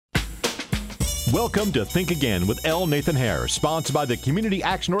Welcome to Think Again with L. Nathan Hare, sponsored by the Community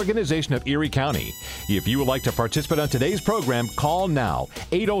Action Organization of Erie County. If you would like to participate on today's program, call now,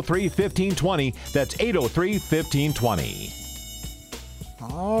 803-1520. That's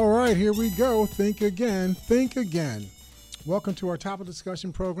 803-1520. All right, here we go. Think Again, Think Again. Welcome to our topic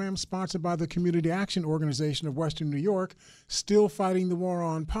discussion program, sponsored by the Community Action Organization of Western New York, still fighting the war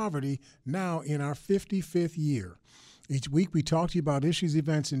on poverty, now in our 55th year. Each week, we talk to you about issues,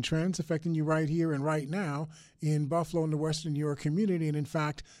 events, and trends affecting you right here and right now in Buffalo and the Western New York community, and in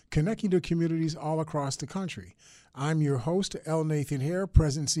fact, connecting to communities all across the country. I'm your host, L. Nathan Hare,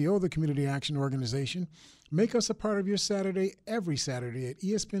 President and CEO of the Community Action Organization. Make us a part of your Saturday, every Saturday at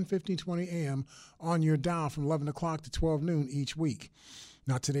ESPN 1520 AM on your dial from 11 o'clock to 12 noon each week.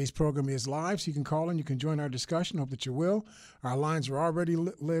 Now, today's program is live, so you can call in. You can join our discussion. Hope that you will. Our lines are already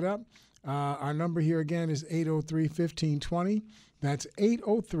lit up. Our number here again is 803-1520. That's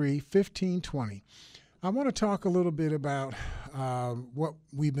 803-1520. I want to talk a little bit about what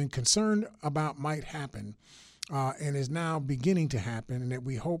we've been concerned about might happen and is now beginning to happen, and that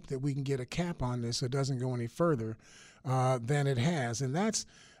we hope that we can get a cap on this so it doesn't go any further than it has. And that's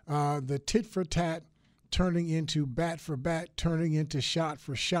the tit for tat turning into bat for bat, turning into shot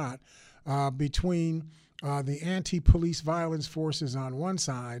for shot between the anti-police violence forces on one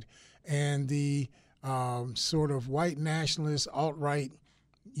side and the sort of white nationalist, alt-right,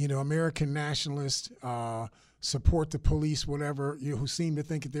 American nationalist, support the police, whatever, who seem to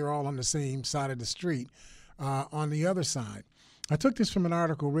think that they're all on the same side of the street on the other side. I took this from an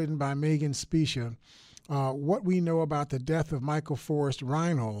article written by Megan Specia, What We Know About the Death of Michael Forrest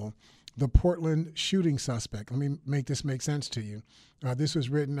Reinhold, the Portland shooting suspect. Let me make this make sense to you. This was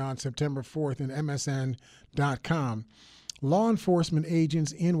written on September 4th in MSN.com. Law enforcement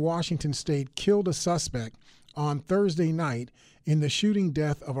agents in Washington state killed a suspect on Thursday night in the shooting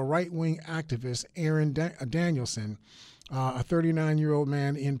death of a right-wing activist, Aaron Danielson, a 39-year-old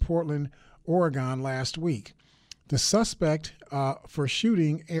man in Portland, Oregon, last week. The suspect for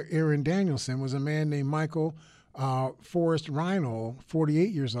shooting Aaron Danielson was a man named Michael Forrest Reinhold, 48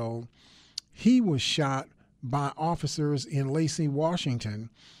 years old. He was shot by officers in Lacey,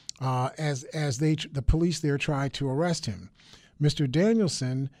 Washington, as the police there tried to arrest him. Mr.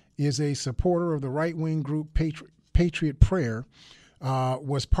 Danielson is a supporter of the right-wing group Patriot Prayer,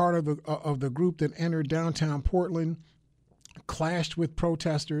 was part of the group that entered downtown Portland, clashed with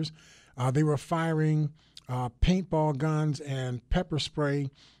protesters. They were firing paintball guns and pepper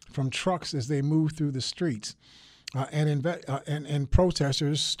spray from trucks as they moved through the streets. And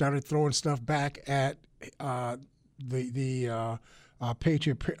protesters started throwing stuff back at the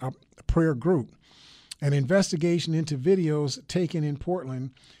Patriot Prayer group. An investigation into videos taken in Portland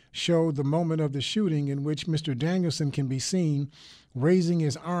showed the moment of the shooting in which Mr. Danielson can be seen raising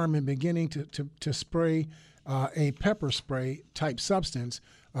his arm and beginning to spray a pepper spray type substance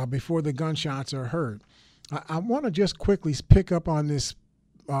before the gunshots are heard. I want to just quickly pick up on this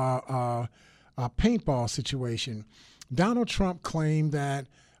paintball situation. Donald Trump claimed that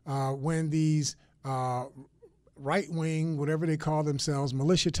when these right-wing, whatever they call themselves,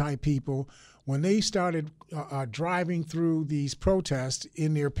 militia-type people, when they started driving through these protests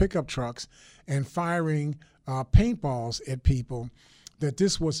in their pickup trucks and firing paintballs at people, that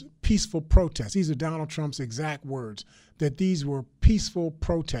this was peaceful protests. These are Donald Trump's exact words, that these were peaceful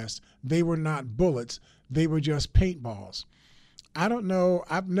protests. They were not bullets. They were just paintballs. I don't know.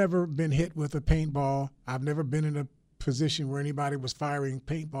 I've never been hit with a paintball. I've never been in a position where anybody was firing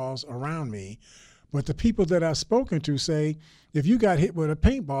paintballs around me. But the people that I've spoken to say, if you got hit with a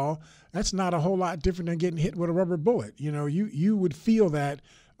paintball, that's not a whole lot different than getting hit with a rubber bullet. You would feel that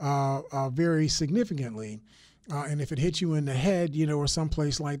very significantly. And if it hit you in the head, or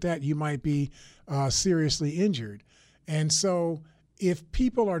someplace like that, you might be seriously injured. And so if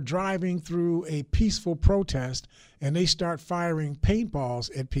people are driving through a peaceful protest and they start firing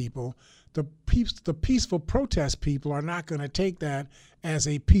paintballs at people, the peaceful protest people are not going to take that as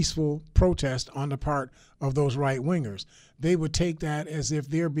a peaceful protest on the part of those right-wingers. They would take that as if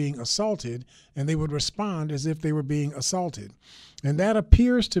they're being assaulted, and they would respond as if they were being assaulted. And that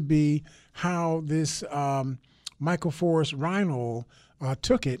appears to be how this Michael Forrest Reinhold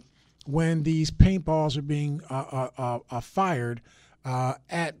took it when these paintballs are being fired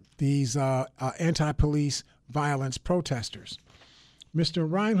at these anti-police violence protesters.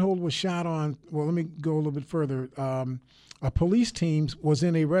 Mr. Reinhold was shot on, well, let me go a little bit further. A police team was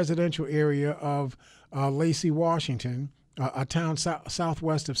in a residential area of Lacey, Washington, a town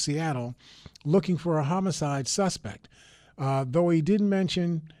southwest of Seattle, looking for a homicide suspect. Though he didn't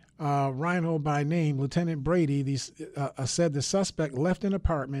mention Reinhold by name, Lieutenant Brady, said the suspect left an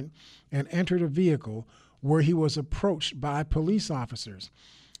apartment and entered a vehicle where he was approached by police officers.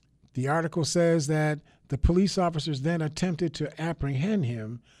 The article says that the police officers then attempted to apprehend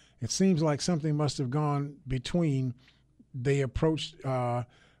him. It seems like something must have gone between. They approached, they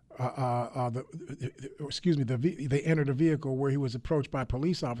entered a vehicle where he was approached by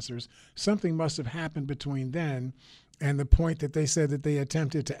police officers. Something must have happened between then and the point that they said that they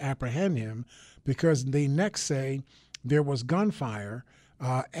attempted to apprehend him, because they next say there was gunfire,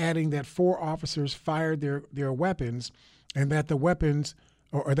 adding that 4 officers fired their weapons, and that the weapons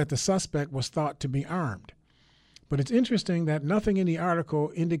or that the suspect was thought to be armed. But it's interesting that nothing in the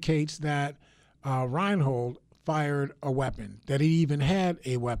article indicates that Reinhold fired a weapon, that he even had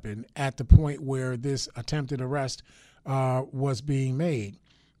a weapon at the point where this attempted arrest was being made.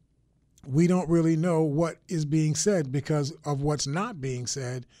 We don't really know what is being said because of what's not being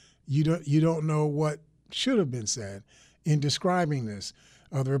said. You don't know what should have been said in describing this.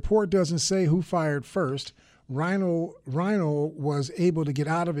 The report doesn't say who fired first. Reinhold was able to get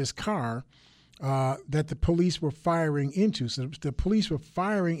out of his car that the police were firing into. So the police were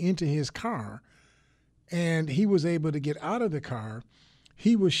firing into his car, and he was able to get out of the car.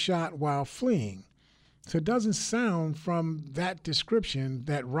 He was shot while fleeing. So it doesn't sound from that description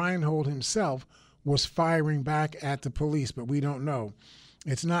that Reinhold himself was firing back at the police, but we don't know.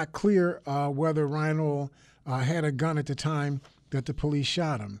 It's not clear whether Reinhold had a gun at the time that the police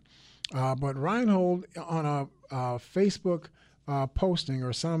shot him. But Reinhold, on a Facebook posting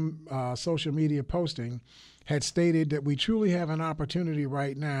or some social media posting, had stated that we truly have an opportunity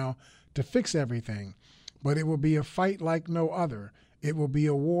right now to fix everything, but it will be a fight like no other. It will be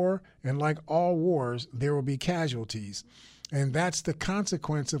a war, and like all wars, there will be casualties. And that's the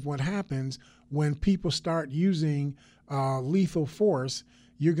consequence of what happens when people start using lethal force.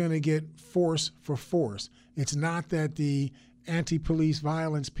 You're going to get force for force. It's not that the anti-police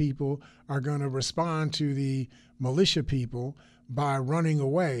violence people are going to respond to the militia people by running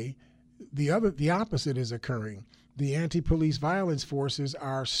away. The opposite is occurring. The anti-police violence forces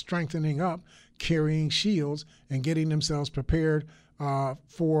are strengthening up, carrying shields, and getting themselves prepared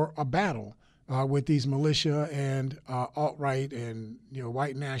for a battle with these militia and alt-right and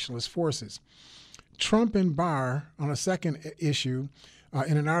white nationalist forces. Trump and Barr, on a second issue,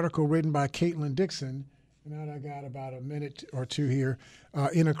 in an article written by Caitlin Dixon, and I got about a minute or two here,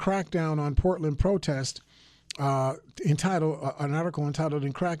 in a crackdown on Portland protest, an article entitled "A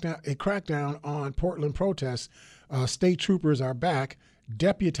Crackdown on Portland Protests, State Troopers Are Back,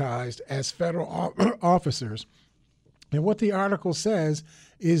 Deputized as Federal Officers." And what the article says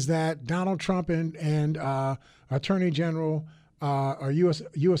is that Donald Trump and Attorney General or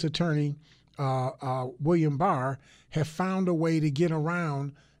U.S. Attorney William Barr have found a way to get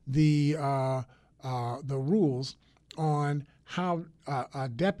around the rules on how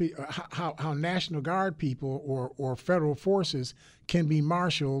how National Guard people or federal forces can be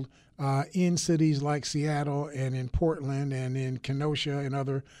marshaled in cities like Seattle and in Portland and in Kenosha and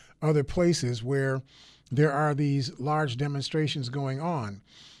other places where there are these large demonstrations going on.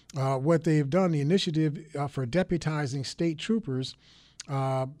 What they've done, the initiative for deputizing state troopers,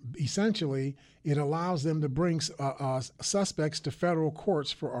 essentially, it allows them to bring suspects to federal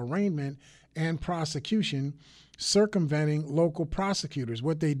courts for arraignment and prosecution, circumventing local prosecutors.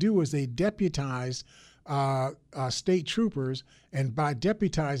 What they do is they deputize state troopers, and by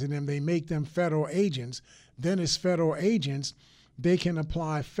deputizing them, they make them federal agents. Then as federal agents, they can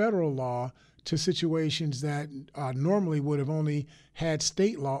apply federal law to situations that normally would have only had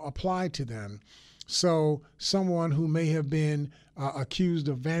state law applied to them. So someone who may have been accused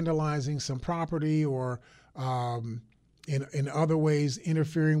of vandalizing some property or in other ways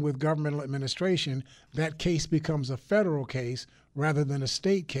interfering with governmental administration, that case becomes a federal case rather than a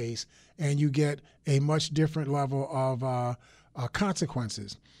state case, and you get a much different level of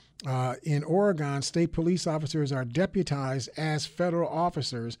consequences. In Oregon, state police officers are deputized as federal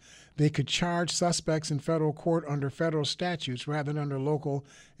officers. They could charge suspects in federal court under federal statutes rather than under local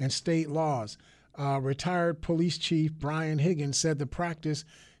and state laws. Retired police chief Brian Higgins said the practice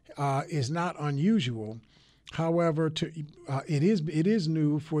is not unusual. However, it is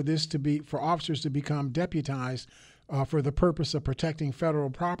new for officers to become deputized for the purpose of protecting federal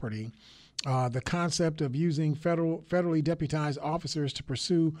property. The concept of using federally deputized officers to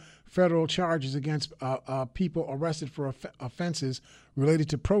pursue federal charges against people arrested for offenses related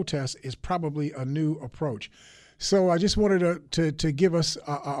to protests is probably a new approach. So I just wanted to give us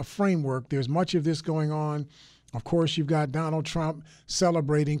a framework. There's much of this going on Of course, you've got Donald Trump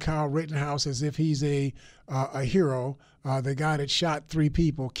celebrating Kyle Rittenhouse as if he's a hero. The guy that shot 3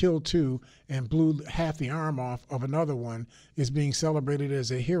 people, killed 2, and blew half the arm off of another one is being celebrated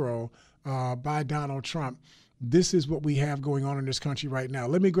as a hero by Donald Trump. This is what we have going on in this country right now.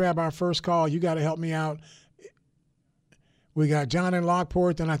 Let me grab our first call. You got to help me out. We got John in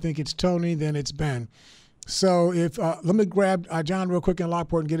Lockport, then I think it's Tony, then it's Ben. So if let me grab John real quick in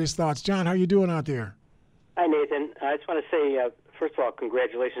Lockport and get his thoughts. John, how you doing out there? Hi, Nathan. I just want to say, first of all,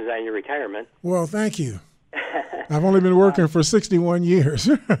 congratulations on your retirement. Well, thank you. I've only been working for 61 years.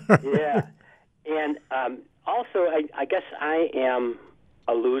 Yeah. And also, I guess I am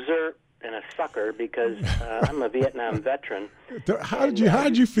a loser and a sucker because I'm a Vietnam veteran. How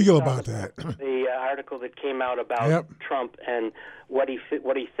did you feel about that? The article that came out about Trump and what he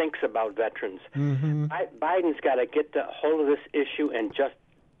thinks about veterans. Mm-hmm. Biden's got to get a hold of this issue and just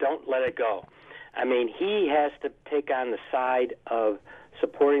don't let it go. I mean, he has to take on the side of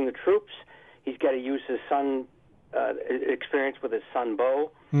supporting the troops. He's got to use his son experience with his son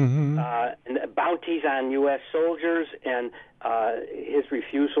Beau, and the bounties on U.S. soldiers, and his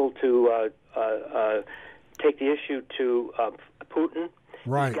refusal to take the issue to Putin.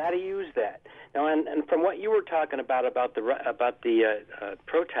 Right. He's got to use that now. And from what you were talking about the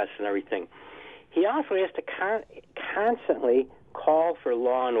protests and everything, he also has to constantly call for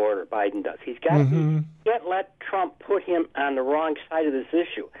law and order. Biden does. He's got to can't let Trump put him on the wrong side of this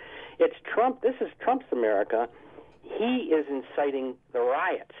issue. It's Trump. This is Trump's America. He is inciting the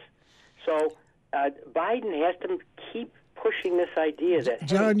riots. So Biden has to keep pushing this idea that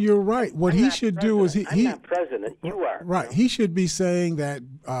John, you're right. What he should do is I'm not president. You are right. He should be saying that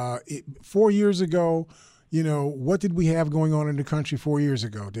 4 years ago. You know, what did we have going on in the country 4 years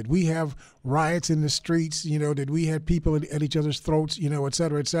ago? Did we have riots in the streets? You know, did we have people at each other's throats, you know, et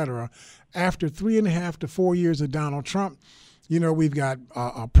cetera, et cetera? After 3.5 to 4 years of Donald Trump, you know, we've got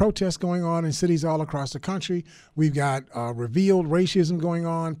protests going on in cities all across the country. We've got revealed racism going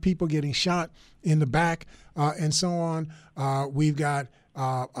on, people getting shot in the back, and so on. We've got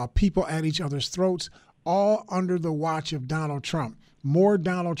people at each other's throats, all under the watch of Donald Trump. More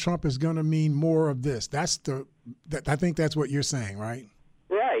Donald Trump is going to mean more of this. I think that's what you're saying, right?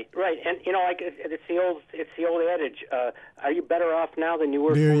 Right. And you know, like it's the old adage. Are you better off now than you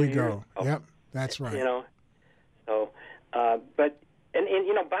were? There 4 you years go. ago? Yep, that's right. You know, so but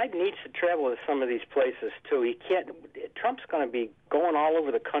you know, Biden needs to travel to some of these places too. He can't. Trump's going to be going all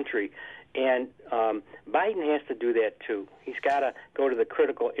over the country. And Biden has to do that, too. He's got to go to the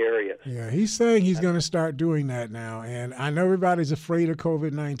critical areas. Yeah, he's saying he's going to start doing that now. And I know everybody's afraid of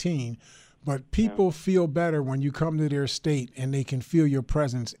COVID-19, but people feel better when you come to their state and they can feel your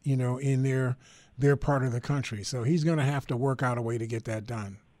presence, you know, in their part of the country. So he's going to have to work out a way to get that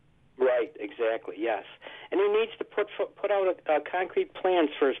done. Right, exactly, yes. And he needs to put out concrete plans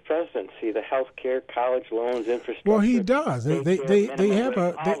for his presidency: the health care, college loans, infrastructure. Well, he does. They have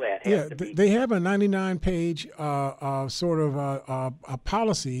a 99-page sort of a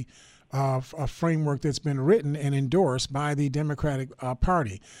policy a framework that's been written and endorsed by the Democratic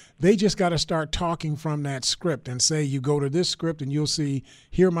Party. They just got to start talking from that script and say, you go to this script and you'll see,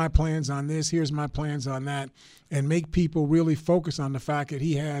 here are my plans on this, here's my plans on that, and make people really focus on the fact that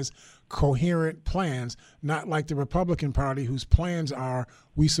he has coherent plans, not like the Republican Party whose plans are,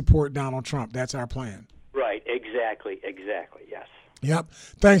 we support Donald Trump. That's our plan. Right, exactly, yes. Yep.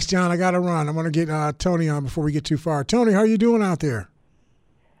 Thanks, John. I got to run. I want to get Tony on before we get too far. Tony, how are you doing out there?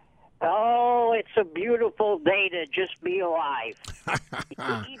 Oh, it's a beautiful day to just be alive.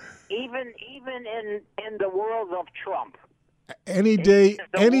 even in the world of Trump. Any day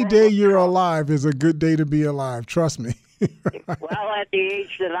you're alive is a good day to be alive. Trust me. Well, at the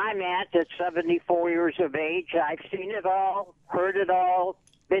age that I'm at 74 years of age, I've seen it all, heard it all,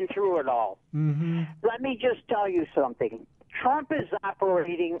 been through it all. Mm-hmm. Let me just tell you something. Trump is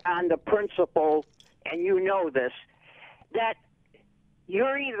operating on the principle, and you know this, that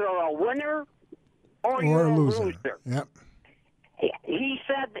you're either a winner or you're a loser. Yep. He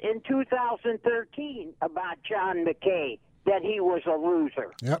said in 2013 about John McCain that he was a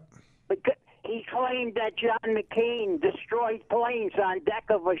loser. Yep. Because he claimed that John McCain destroyed planes on deck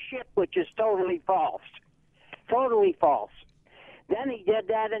of a ship, which is totally false. Totally false. Then he did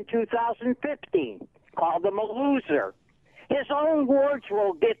that in 2015, called him a loser. His own words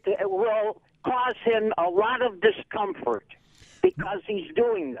will cause him a lot of discomfort because he's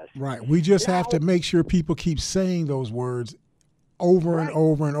doing this. Right. We just have to make sure people keep saying those words over and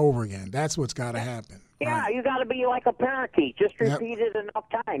over and over again. That's what's got to happen. Yeah, right. You got to be like a parakeet. Just repeat it enough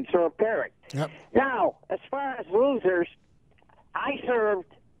times, or a parrot. Yep. Now, as far as losers, I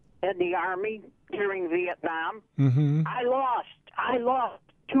served in the Army during Vietnam. Mm-hmm. I lost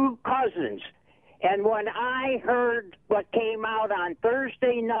 2 cousins. And when I heard what came out on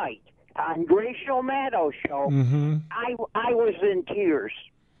Thursday night on Gracio Matto's show, Mm-hmm. I was in tears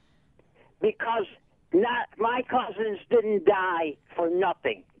because my cousins didn't die for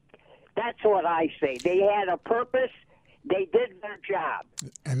nothing. That's what I say. They had a purpose. They did their job.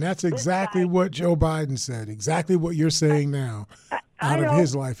 And that's exactly what Joe Biden said, exactly what you're saying now out of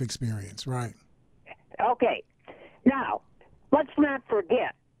his life experience, right? Okay. Now, let's not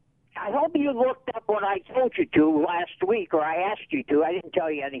forget. I hope you looked up what I told you to last week, or I asked you to. I didn't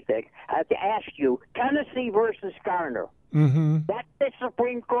tell you anything. I asked you, Tennessee versus Garner. Mm-hmm. That's the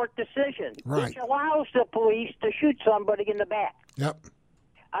Supreme Court decision, Right. which allows the police to shoot somebody in the back. Yep.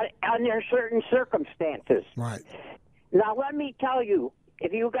 Under certain circumstances. Right. Now, let me tell you,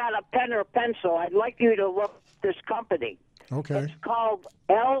 if you got a pen or pencil, I'd like you to look at this company. Okay. It's called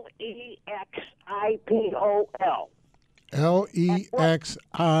LEXIPOL.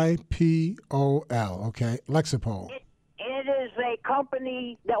 LEXIPOL. Okay. Lexipol. It is a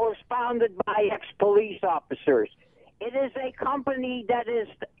company that was founded by ex-police officers. It is a company that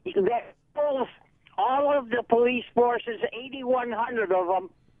pulls all of the police forces, 8,100 of them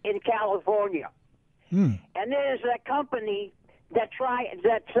in California. And it is a company that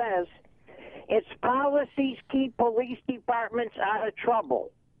says its policies keep police departments out of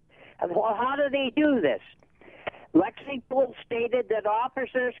trouble. Well, how do they do this? Lexipol stated that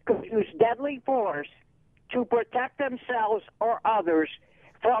officers could use deadly force to protect themselves or others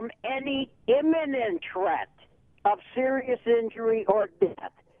from any imminent threat of serious injury or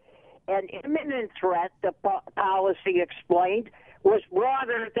death. An imminent threat, the policy explained, was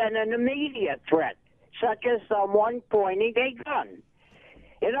broader than an immediate threat, such as someone pointing a gun.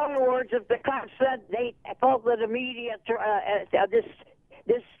 In other words, if the cops said they felt an immediate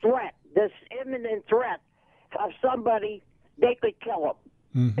this threat, this imminent threat of somebody, they could kill them.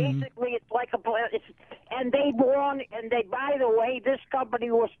 Mm-hmm. Basically, it's like and they belong. And by the way, this company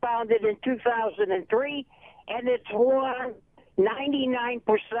was founded in 2003, and it's won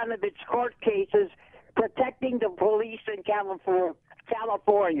 99% of its court cases protecting the police in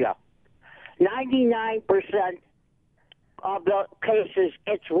California. 99% of the cases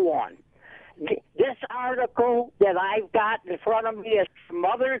it's won. This article that I've got in front of me is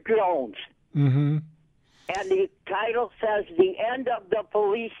Mother Jones. Mm-hmm. And the title says, The End of the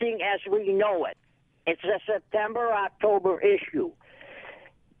Policing as We Know It. It's a September-October issue.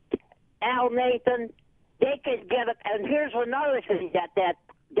 Al, Nathan, they could get it. And here's another thing that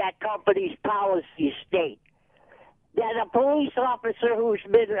company's policies state. That a police officer who's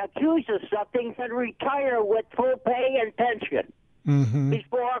been accused of something can retire with full pay and pension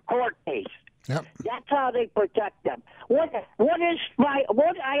before a court case. Yep. That's how they protect them. What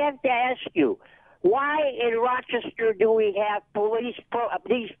I have to ask you, why in Rochester do we have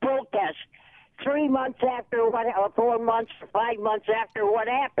these protests 3 months after or 4 months or 5 months after what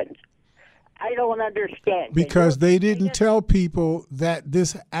happened? I don't understand. Because they didn't tell people that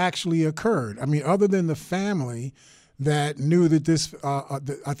this actually occurred. I mean, other than the family that knew that this,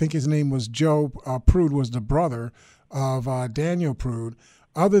 I think his name was Joe Prude, was the brother of Daniel Prude.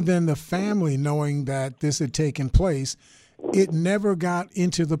 Other than the family knowing that this had taken place, it never got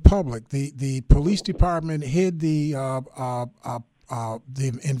into the public. The police department hid the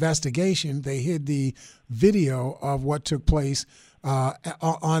investigation. They hid the video of what took place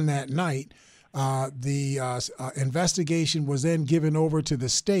on that night. The investigation was then given over to the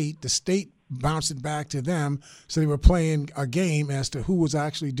state. The state bounced it back to them. So they were playing a game as to who was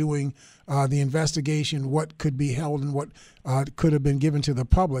actually doing the investigation, what could be held and what could have been given to the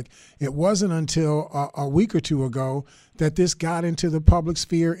public. It wasn't until a week or two ago that this got into the public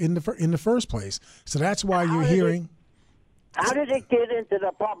sphere in the first place. So that's why you're hearing. How did it get into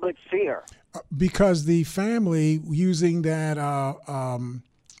the public sphere? Because the family using that how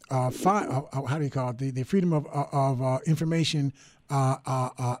do you call it? The Freedom of Information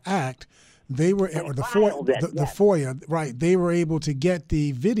Act. They were, or the FOIA, right? They were able to get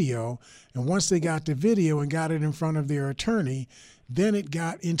the video, and once they got the video and got it in front of their attorney, then it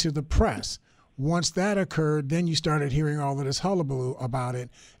got into the press. Once that occurred, then you started hearing all of this hullabaloo about it,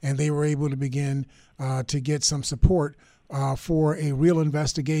 and they were able to begin to get some support for a real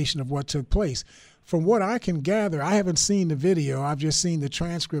investigation of what took place. From what I can gather, I haven't seen the video. I've just seen the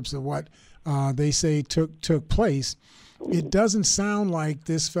transcripts of what they say took place. It doesn't sound like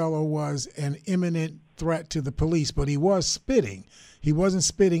this fellow was an imminent threat to the police, but he was spitting. He wasn't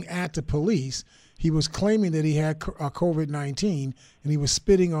spitting at the police. He was claiming that he had COVID-19, and he was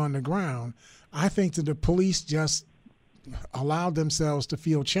spitting on the ground. I think that the police just allowed themselves to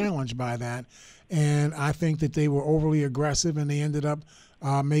feel challenged by that. And I think that they were overly aggressive, and they ended up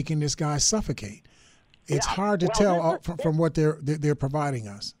making this guy suffocate. It's hard to tell from what they're providing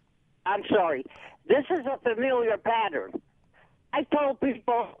us. I'm sorry. This is a familiar pattern. I told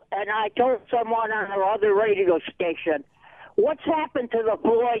people, and I told someone on our other radio station, what's happened to the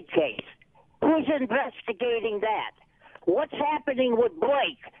Floyd case? Who's investigating that? What's happening with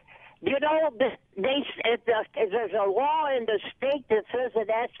Blake? You know, there's a law in the state that says it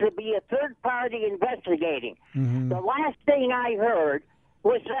has to be a third party investigating. Mm-hmm. The last thing I heard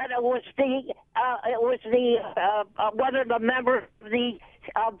was that it was one of the members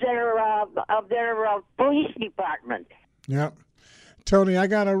of their police department. Yep. Tony, I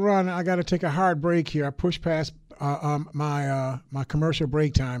got to run. I got to take a hard break here. I pushed past my commercial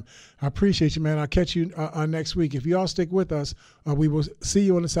break time. I appreciate you, man. I'll catch you next week. If you all stick with us, we will see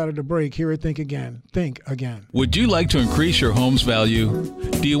you on the side of the break here at Think Again. Think Again. Would you like to increase your home's value?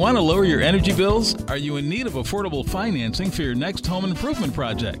 Do you want to lower your energy bills? Are you in need of affordable financing for your next home improvement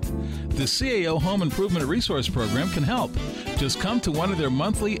project? The CAO Home Improvement Resource Program can help. Just come to one of their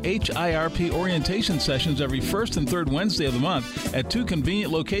monthly HIRP orientation sessions every first and third Wednesday of the month at 2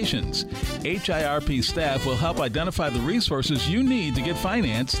 convenient locations. HIRP staff will help identify the resources you need to get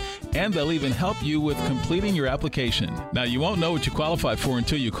financed, and they'll even help you with completing your application. Now, you won't know what you qualify for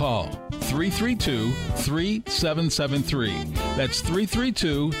until you call 332-3773. That's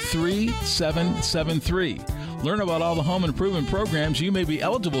 332-3773. Learn about all the home improvement programs you may be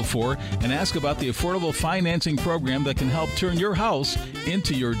eligible for and ask about the affordable financing program that can help turn your house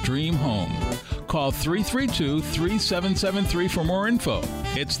into your dream home. Call 332-3773 for more info.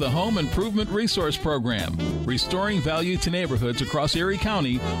 It's the Home Improvement Resource Program, restoring value to neighborhoods across Erie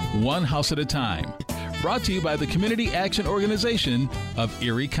County, one house at a time. Brought to you by the Community Action Organization of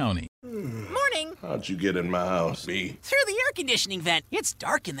Erie County. Morning. How'd you get in my house, B? Through the air conditioning vent. It's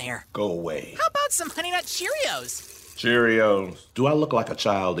dark in there. Go away. How about some Honey Nut Cheerios? Cheerios. Do I look like a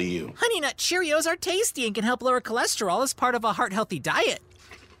child to you? Honey Nut Cheerios are tasty and can help lower cholesterol as part of a heart-healthy diet.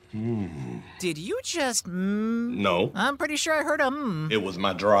 Did you just No. I'm pretty sure I heard a It was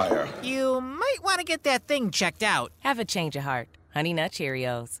my dryer. You might want to get that thing checked out. Have a change of heart. Honey Nut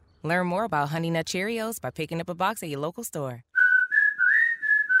Cheerios. Learn more about Honey Nut Cheerios by picking up a box at your local store.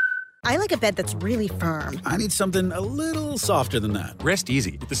 I like a bed that's really firm. I need something a little softer than that. Rest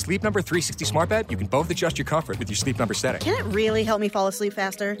easy. With the Sleep Number 360 smart bed, you can both adjust your comfort with your Sleep Number setting. Can it really help me fall asleep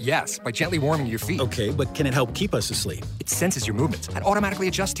faster? Yes, by gently warming your feet. Okay, but can it help keep us asleep? It senses your movements and automatically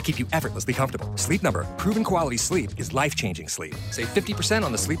adjusts to keep you effortlessly comfortable. Sleep Number, proven quality sleep is life-changing sleep. Save 50%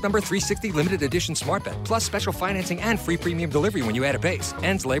 on the Sleep Number 360 limited edition smart bed, plus special financing and free premium delivery when you add a base.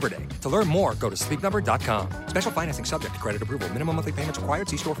 Ends Labor Day. To learn more, go to sleepnumber.com. Special financing subject to credit approval. Minimum monthly payments required.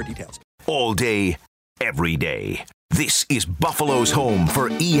 See store for details. All day, every day. This is Buffalo's home for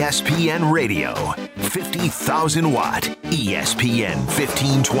ESPN Radio. 50,000 watt ESPN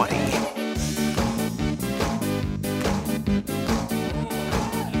 1520.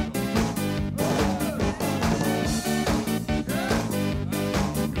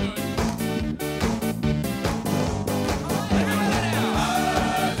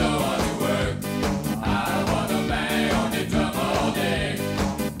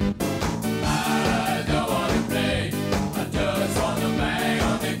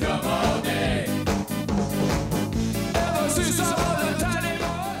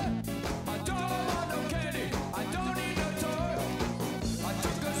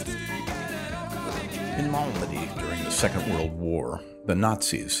 Second World War, the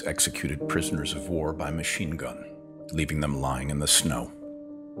Nazis executed prisoners of war by machine gun, leaving them lying in the snow.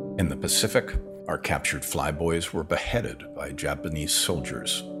 In the Pacific, our captured flyboys were beheaded by Japanese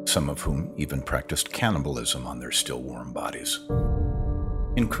soldiers, some of whom even practiced cannibalism on their still warm bodies.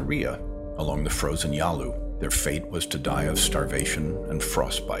 In Korea, along the frozen Yalu, their fate was to die of starvation and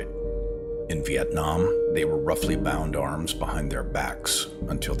frostbite. In Vietnam, they were roughly bound arms behind their backs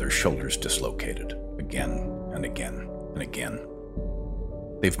until their shoulders dislocated, again and again and again.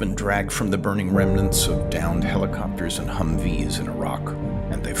 They've been dragged from the burning remnants of downed helicopters and Humvees in Iraq,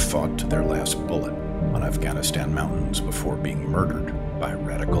 and they've fought to their last bullet on Afghanistan mountains before being murdered by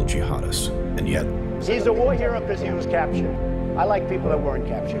radical jihadists. And yet... He's a war hero because he was captured. I like people that weren't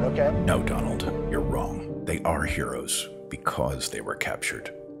captured, okay? No, Donald, you're wrong. They are heroes because they were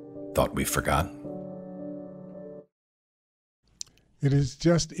captured. Thought we forgot? It is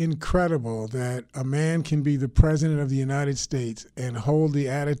just incredible that a man can be the president of the United States and hold the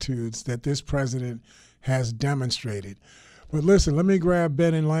attitudes that this president has demonstrated. But listen, let me grab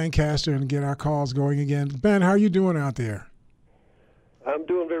Ben in Lancaster and get our calls going again. Ben, how are you doing out there? I'm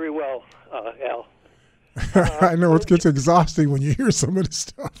doing very well, Al. I know it gets exhausting when you hear some of this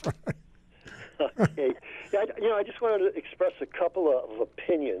stuff. Okay. Yeah, I just wanted to express a couple of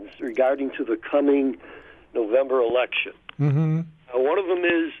opinions regarding to the coming November election. Mm-hmm. One of them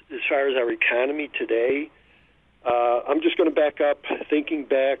is, as far as our economy today, I'm just going to back up, thinking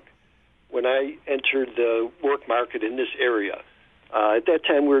back when I entered the work market in this area. At that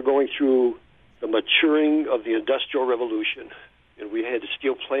time, we were going through the maturing of the Industrial Revolution. And we had the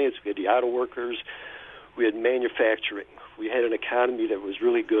steel plants, we had the auto workers, we had manufacturing. We had an economy that was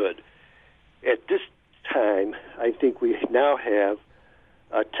really good. At this time, I think we now have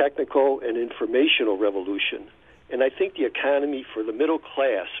a technical and informational revolution. And I think the economy for the middle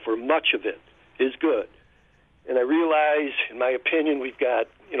class, for much of it, is good. And I realize, in my opinion, we've got,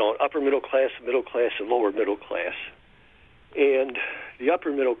 an upper middle class, and lower middle class. And the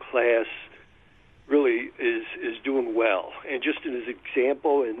upper middle class really is doing well. And just as an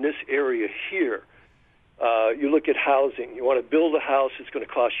example, in this area here, you look at housing. You want to build a house, it's going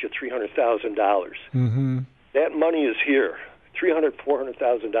to cost you $300,000. Mm-hmm. That money is here, $300,000,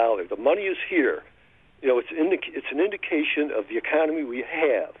 $400,000. The money is here. It's an indication of the economy we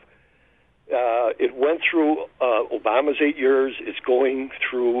have. It went through Obama's 8 years. It's going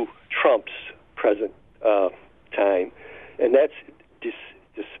through Trump's present time. And that's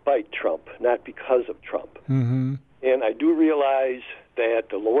despite Trump, not because of Trump. Mm-hmm. And I do realize that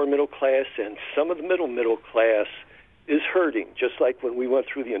the lower middle class and some of the middle class is hurting, just like when we went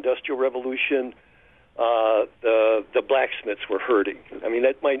through the Industrial Revolution, the blacksmiths were hurting. I mean,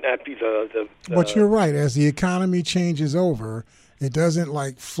 that might not be the But you're right. As the economy changes over, it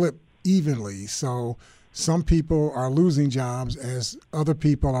doesn't flip evenly. So some people are losing jobs as other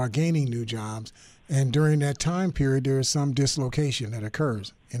people are gaining new jobs. And during that time period, there is some dislocation that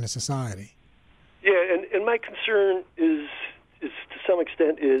occurs in a society. Yeah, and my concern is to some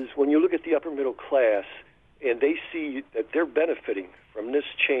extent is when you look at the upper middle class and they see that they're benefiting from this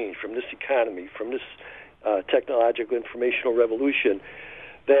change, from this economy, from this technological informational revolution,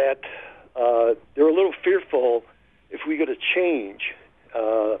 that they're a little fearful if we get a change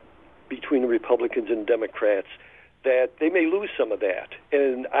between the Republicans and Democrats, that they may lose some of that.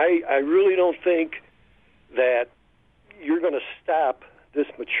 And I really don't think that you're going to stop this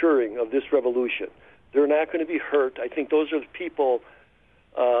maturing of this revolution. They're not going to be hurt. I think those are the people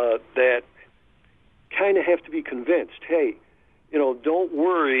that kind of have to be convinced, hey, don't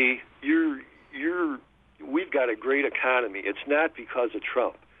worry, we've got a great economy. It's not because of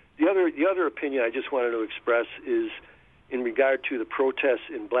Trump. The other opinion I just wanted to express is in regard to the protests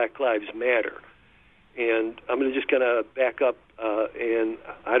in Black Lives Matter. And I'm just going to back up, and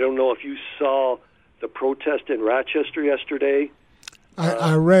I don't know if you saw the protest in Rochester yesterday.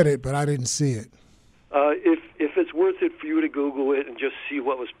 I read it, but I didn't see it. If it's worth it for you to Google it and just see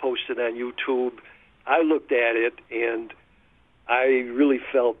what was posted on YouTube, I looked at it, and I really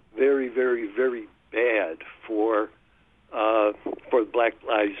felt very, very, very bad for the Black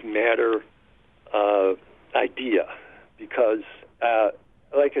Lives Matter idea because,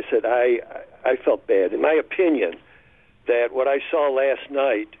 like I said, I felt bad. In my opinion, that what I saw last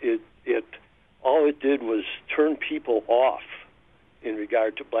night, it all it did was turn people off in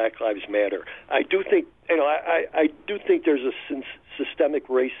regard to Black Lives Matter. I do think, I do think there's a systemic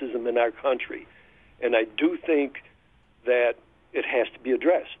racism in our country, and I do think that it has to be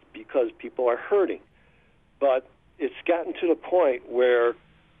addressed because people are hurting. But it's gotten to the point where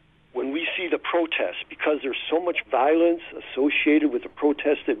when we see the protests, because there's so much violence associated with the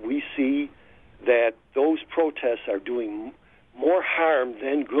protests that we see, that those protests are doing more harm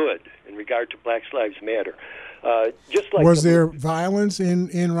than good in regard to Black Lives Matter. Just like was there violence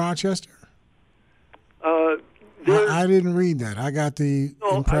in Rochester? I didn't read that. I got the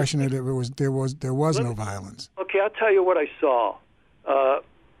impression that there was no violence. Okay, I'll tell you what I saw.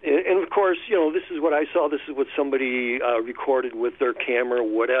 And of course, this is what I saw. This is what somebody recorded with their camera,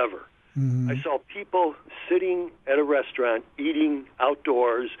 whatever. Mm-hmm. I saw people sitting at a restaurant, eating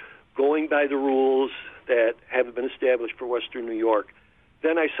outdoors, going by the rules that have been established for Western New York.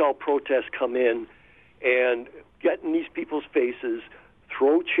 Then I saw protests come in and get in these people's faces,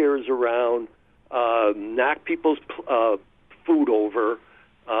 throw chairs around, knock people's food over.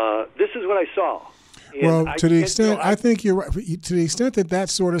 This is what I saw. And well, to the extent, I think you're right. To the extent that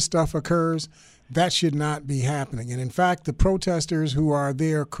sort of stuff occurs, that should not be happening. And in fact, the protesters who are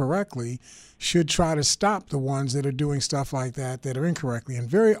there correctly should try to stop the ones that are doing stuff like that are incorrectly. And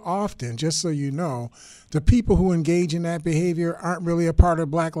very often, just so you know, the people who engage in that behavior aren't really a part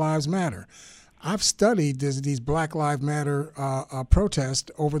of Black Lives Matter. I've studied these Black Lives Matter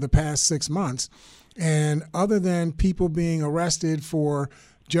protests over the past 6 months, and other than people being arrested for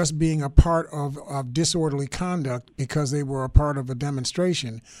just being a part of disorderly conduct because they were a part of a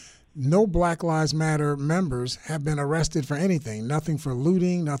demonstration. No Black Lives Matter members have been arrested for anything. Nothing for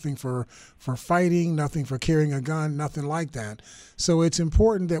looting, nothing for fighting, nothing for carrying a gun, nothing like that. So it's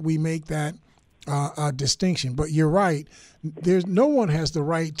important that we make that distinction. But you're right. No one has the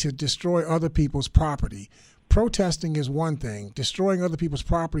right to destroy other people's property. Protesting is one thing. Destroying other people's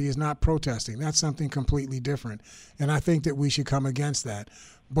property is not protesting. That's something completely different. And I think that we should come against that.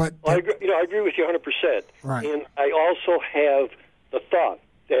 But I agree with you 100%. Right. And I also have the thought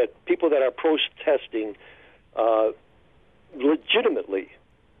that people that are protesting legitimately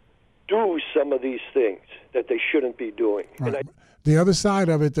do some of these things that they shouldn't be doing. Right. And the other side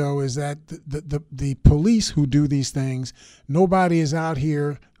of it, though, is that the police who do these things, nobody is out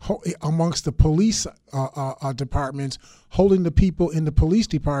here amongst the police departments holding the people in the police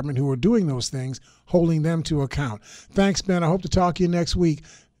department who are doing those things, holding them to account. Thanks, Ben. I hope to talk to you next week.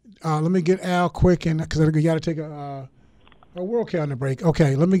 Let me get Al quick, because I got to take we're okay on the break.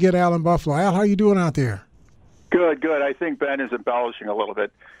 Okay, let me get Al in Buffalo. Al, how you doing out there? Good. I think Ben is embellishing a little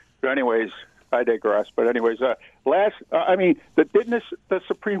bit. But anyways, I digress. But anyways, didn't the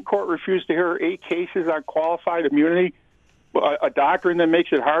Supreme Court refuse to hear 8 cases on qualified immunity, a doctrine that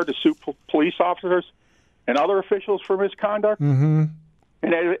makes it hard to sue police officers and other officials for misconduct? Mm-hmm.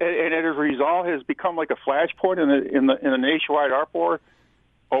 And as a result, has become like a flashpoint in the nationwide uproar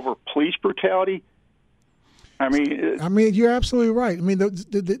over police brutality. I mean, you're absolutely right. I mean,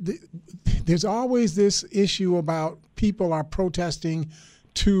 there's always this issue about people are protesting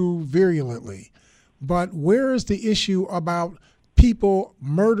too virulently. But where is the issue about people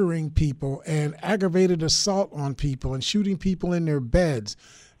murdering people and aggravated assault on people and shooting people in their beds?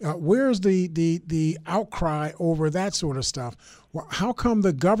 Where's the outcry over that sort of stuff? How come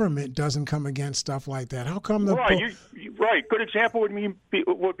the government doesn't come against stuff like that? How come the right? Good example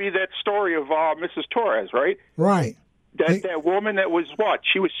would be that story of Mrs. Torres, right? Right. That woman that was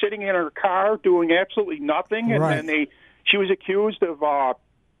she was sitting in her car doing absolutely nothing, and right. then she was accused of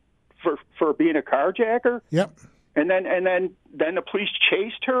for being a carjacker. Yep. And then the police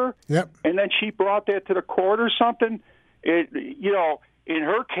chased her. Yep. And then she brought that to the court or something. In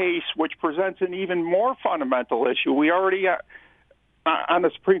her case, which presents an even more fundamental issue, we already on the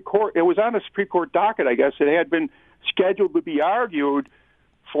Supreme Court. It was on the Supreme Court docket, I guess. It had been scheduled to be argued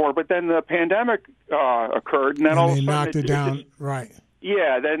for, but then the pandemic occurred, and then all of a sudden knocked it down. Right.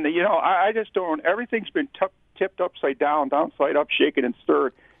 Yeah. Then I just don't. Everything's been tipped upside down, downside up, shaken and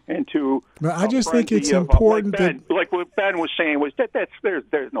stirred into. But I just think it's important like what Ben was saying was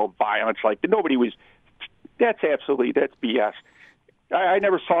there's no violence. Like nobody was. That's BS. I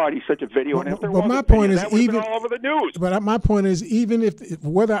never saw such a video. And if there was, my point is even all over the news. But my point is, even if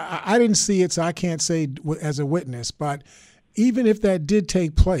whether I didn't see it, so I can't say as a witness. But even if that did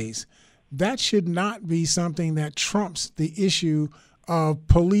take place, that should not be something that trumps the issue of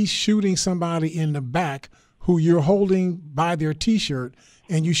police shooting somebody in the back who you're holding by their T-shirt,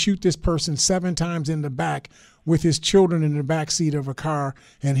 and you shoot this person 7 times in the back with his children in the back seat of a car,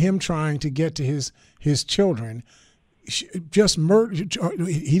 and him trying to get to his children. Just murdered.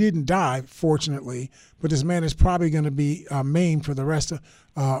 He didn't die, fortunately, but this man is probably going to be maimed for the rest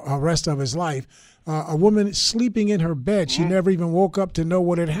of his life. A woman sleeping in her bed, she never even woke up to know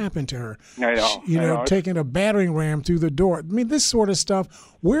what had happened to her. I know. Taking a battering ram through the door. I mean, this sort of stuff.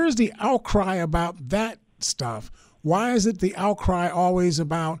 Where's the outcry about that stuff? Why is it the outcry always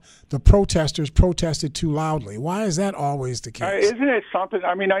about the protesters protested too loudly? Why is that always the case? Isn't it something?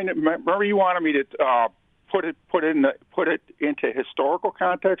 I mean, I remember you wanted me to put it into historical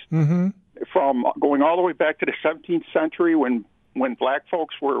context, mm-hmm. from going all the way back to the 17th century when black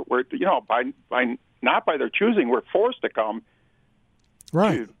folks were by not by their choosing, were forced to come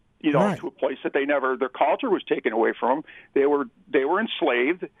right to a place that their culture was taken away from them. They were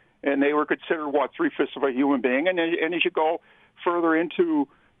enslaved, and they were considered 3/5 of a human being. And as you go further into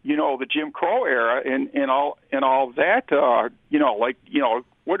the Jim Crow era and all that,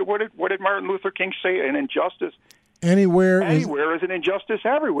 what did Martin Luther King say? An injustice anywhere is an injustice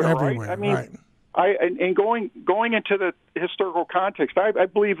everywhere, right? I mean, right. And going into the historical context, I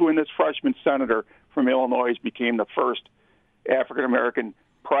believe when this freshman senator from Illinois became the first African American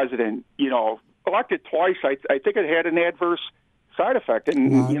president, elected twice, I think it had an adverse side effect,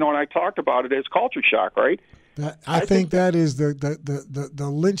 and and I talked about it as culture shock, right? I think that is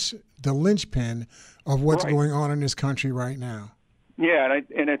the linchpin of what's going on in this country right now. Yeah,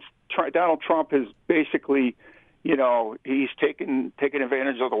 and it's Donald Trump is basically, he's taken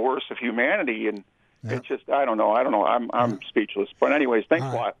advantage of the worst of humanity, and it's just I don't know. I'm speechless. But anyways, thanks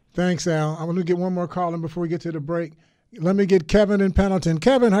a lot. Thanks, Al. I'm going to get one more call in before we get to the break. Let me get Kevin in Pendleton.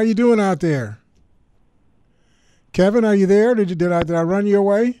 Kevin, how you doing out there? Kevin, are you there? Did I run you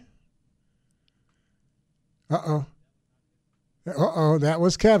away? Uh-oh, that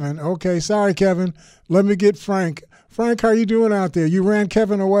was Kevin. Okay, sorry, Kevin. Let me get Frank. Frank, how you doing out there? You ran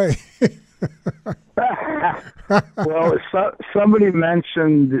Kevin away. Well, somebody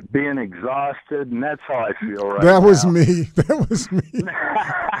mentioned being exhausted, and that's how I feel right now. That was me.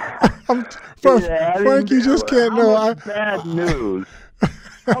 Frank, you just can't know. How much bad news?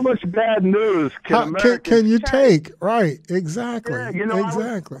 How much bad news can you take? Right, exactly. Yeah,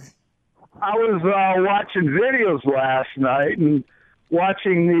 exactly. I was watching videos last night and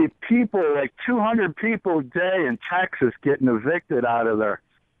watching the people, like 200 people a day in Texas, getting evicted out of their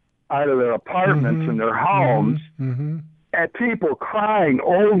apartments and their homes, and people crying,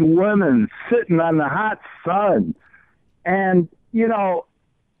 old women sitting on the hot sun. And,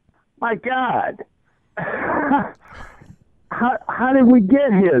 my God, how did we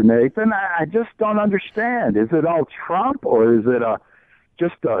get here, Nathan? I just don't understand. Is it all Trump, or is it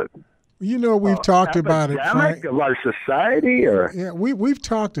just a... we've talked about it, Frank. Of our society, or yeah, we've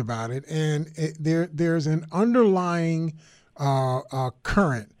talked about it, and there's an underlying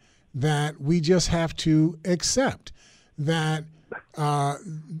current that we just have to accept, that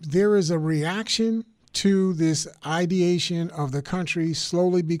there is a reaction to this ideation of the country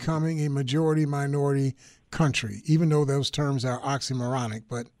slowly becoming a majority-minority country, even though those terms are oxymoronic,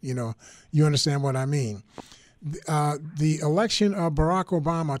 but you understand what I mean. The election of Barack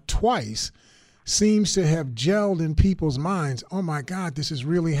Obama twice seems to have gelled in people's minds. Oh my God, this is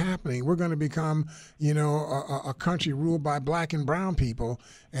really happening. We're going to become, a country ruled by black and brown people,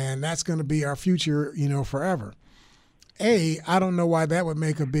 and that's going to be our future, forever. I don't know why that would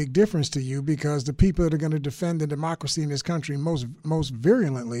make a big difference to you, because the people that are going to defend the democracy in this country most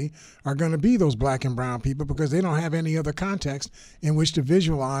virulently are going to be those black and brown people, because they don't have any other context in which to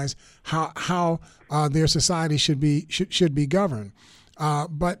visualize how their society should be governed.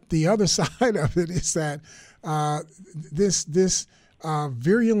 But the other side of it is that this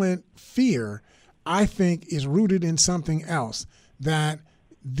virulent fear, I think, is rooted in something else, that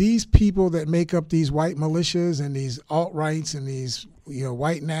these people that make up these white militias and these alt-rights and these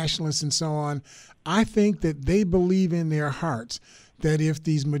white nationalists and so on, I think that they believe in their hearts that if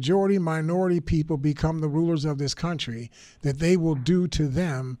these majority-minority people become the rulers of this country, that they will do to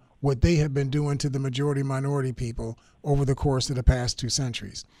them what they have been doing to the majority-minority people over the course of the past 2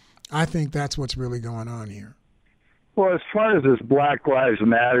 centuries. I think that's what's really going on here. Well, as far as this Black Lives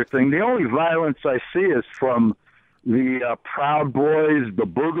Matter thing, the only violence I see is from the Proud Boys, the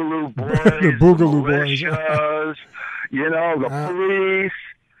Boogaloo Boys, the Boogaloo militias, the police,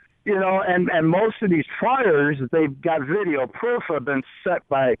 and most of these fires, they've got video proof, have been set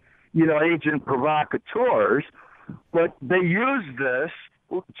by, agent provocateurs, but they use this,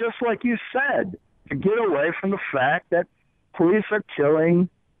 just like you said, to get away from the fact that police are killing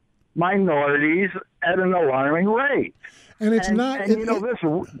minorities at an alarming rate. And it's not. And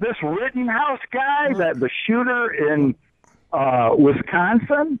this Rittenhouse guy, that the shooter in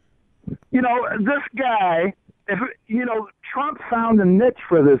Wisconsin, this guy, if Trump found a niche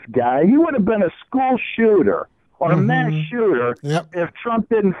for this guy, he would have been a school shooter or a mass shooter if Trump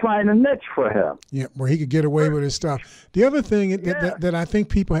didn't find a niche for him. Yeah, where he could get away with his stuff. The other thing that I think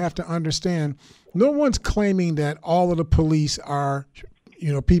people have to understand, no one's claiming that all of the police are,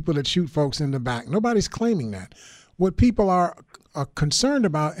 people that shoot folks in the back. Nobody's claiming that. What people are concerned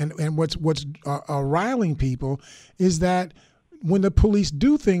about, and what's riling people, is that when the police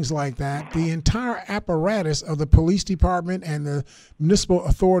do things like that, the entire apparatus of the police department and the municipal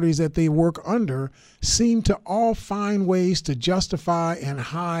authorities that they work under seem to all find ways to justify and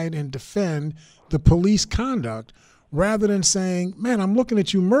hide and defend the police conduct, rather than saying, man, I'm looking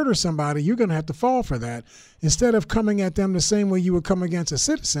at you murder somebody, you're going to have to fall for that. Instead of coming at them the same way you would come against a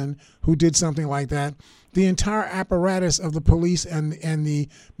citizen who did something like that, the entire apparatus of the police and the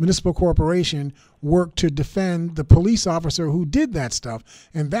municipal corporation work to defend the police officer who did that stuff.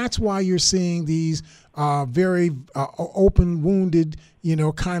 And that's why you're seeing these very open, wounded,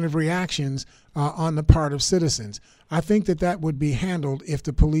 kind of reactions on the part of citizens. I think that would be handled if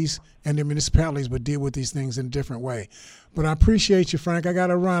the police and the municipalities would deal with these things in a different way. But I appreciate you, Frank. I got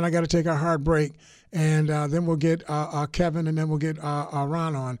to run. I got to take a hard break. And then we'll get Kevin, and then we'll get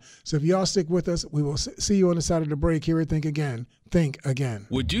Ron on. So if y'all stick with us, we will see you on the side of the break here at Think Again. Think Again.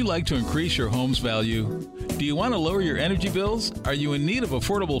 Would you like to increase your home's value? Do you want to lower your energy bills? Are you in need of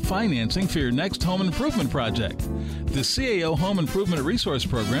affordable financing for your next home improvement project? The CAO Home Improvement Resource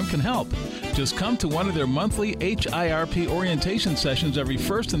Program can help. Just come to one of their monthly HIRP orientation sessions every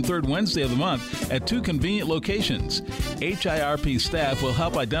first and third Wednesday of the month at 2 convenient locations. HIRP staff will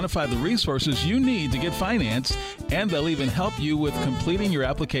help identify the resources you need to get financed, and they'll even help you with completing your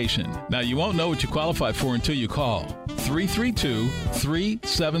application. Now, you won't know what you qualify for until you call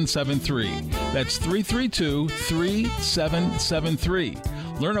 332-3773. That's 332-3773.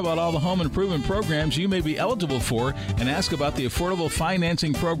 Learn about all the home improvement programs you may be eligible for and ask about the affordable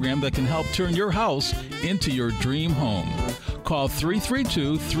financing program that can help turn your house into your dream home. Call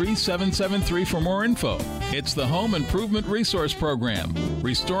 332-3773 for more info. It's the Home Improvement Resource Program,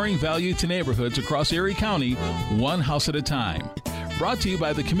 restoring value to neighborhoods across Erie County, one house at a time. Brought to you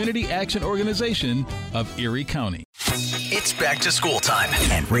by the Community Action Organization of Erie County. It's back to school time,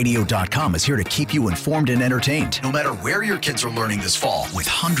 and Radio.com is here to keep you informed and entertained, no matter where your kids are learning this fall, with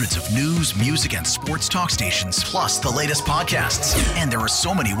hundreds of news, music, and sports talk stations, plus the latest podcasts. And there are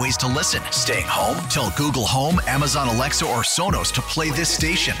so many ways to listen. Staying home? Tell Google Home, Amazon Alexa, or Sonos to play this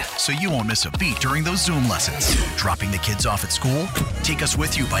station, so you won't miss a beat during those Zoom lessons. Dropping the kids off at school? Take us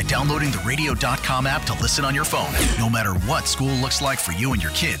with you by downloading the Radio.com app to listen on your phone. No matter what school looks like for you and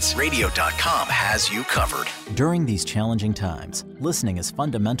your kids, Radio.com has you covered. During these challenging times, listening is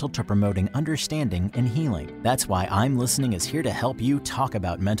fundamental to promoting understanding and healing. That's why I'm Listening is here to help you talk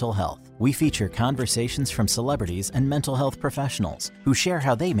about mental health. We feature conversations from celebrities and mental health professionals who share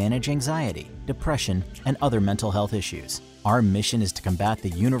how they manage anxiety, depression, and other mental health issues. Our mission is to combat the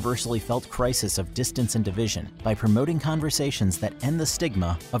universally felt crisis of distance and division by promoting conversations that end the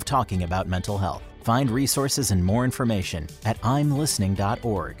stigma of talking about mental health. Find resources and more information at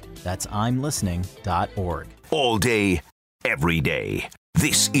imlistening.org. That's imlistening.org. All day, every day.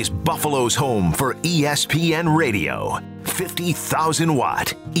 This is Buffalo's home for ESPN Radio. 50,000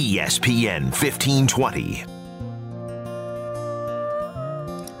 watt ESPN 1520.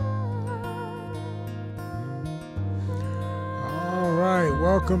 All right,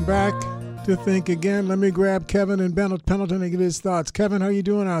 welcome back to Think Again. Let me grab Kevin in Pendleton and get his thoughts. Kevin, how you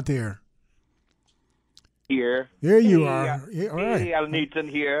doing out there? Here. There you are. Yeah, all right. Hey, Al Nathan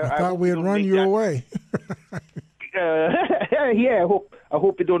here. I thought we had run you away. Yeah, I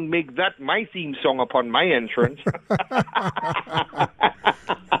hope you don't make that my theme song upon my entrance.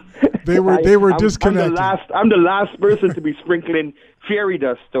 They were disconnected. I'm the last person to be sprinkling fairy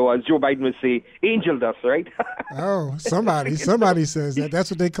dust, though, as Joe Biden would say, angel dust, right? Oh, somebody says that. That's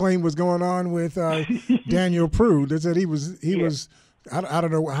what they claim was going on with Daniel Prude. They said he was. I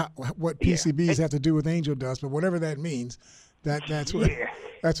don't know what PCBs have to do with angel dust, but whatever that means, that's what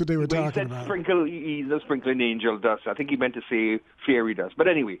they were talking about. He's not sprinkling angel dust. I think he meant to say fairy dust. But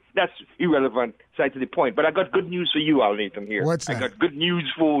anyway, that's irrelevant side to the point. But I got good news for you, Al Nathan, here. What's that? I got good news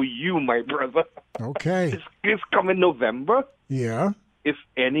for you, my brother. Okay. This coming November. Yeah. If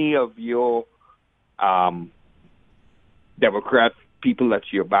any of your Democrat people that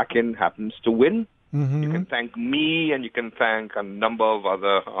you're backing happens to win, you can thank me, and you can thank a number of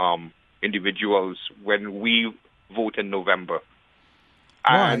other individuals when we vote in November.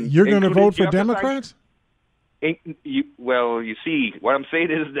 Why? You're going to vote for Democrats? You see, what I'm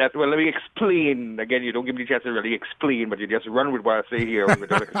saying is that, let me explain. Again, you don't give me a chance to really explain, but you just run with what I say here.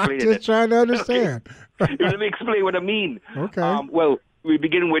 Just trying to understand. Okay. Let me explain what I mean. Okay. We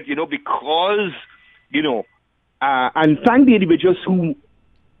begin with, because, and thank the individuals who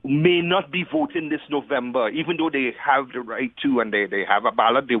may not be voting this November, even though they have the right to, and they have a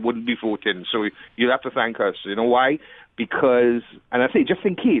ballot, they wouldn't be voting. So you have to thank us. You know why? Because, and I say just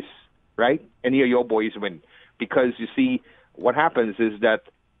in case, right, any of your boys win. Because you see, what happens is that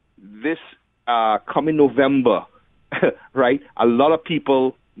this coming November, right, a lot of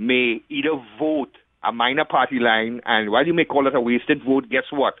people may either vote a minor party line, and while you may call it a wasted vote,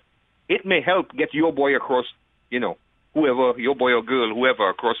 guess what? It may help get your boy across, whoever, your boy or girl, whoever,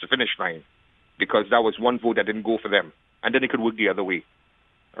 across the finish line, because that was one vote that didn't go for them. And then it could work the other way,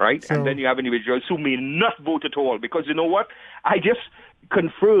 right? And then you have individuals who may not vote at all, because you know what? I just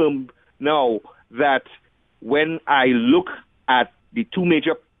confirmed now that when I look at the two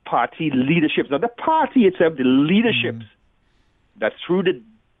major party leaderships, not the party itself, the leaderships, that through the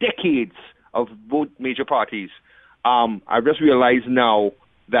decades of both major parties, I just realized now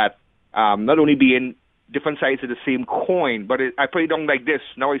that not only being different sides of the same coin, but I put it down like this.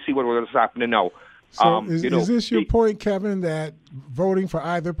 Now I see what was happening now. So is this your point, Kevin, that voting for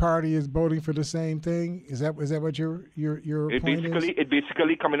either party is voting for the same thing. Is that what your point is? It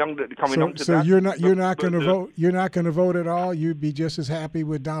basically coming down to so that. you're not going to vote. You're not going to vote at all. You'd be just as happy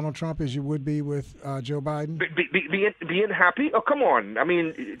with Donald Trump as you would be with Joe Biden. Being happy? Oh, come on! I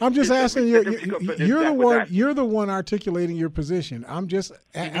mean, I'm just asking you. You're the one. You're the one articulating your position. I'm just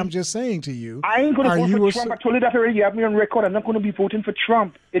saying to you. I ain't going to vote for Trump. I told you that already. You have me on record. I'm not going to be voting for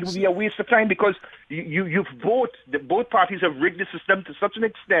Trump. It would be a waste of time because you vote. Both parties have rigged the system to such an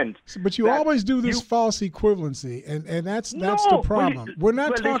extent. But you always do this false equivalency, and that's the problem. We're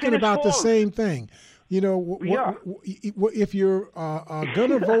not talking about the same thing. You know, if you're going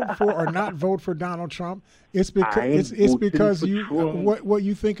to vote for or not vote for Donald Trump, it's because you what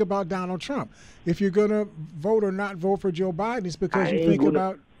you think about Donald Trump. If you're going to vote or not vote for Joe Biden, it's because you think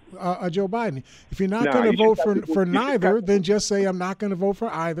about Joe Biden. If you're not going to vote for neither, then just say I'm not going to vote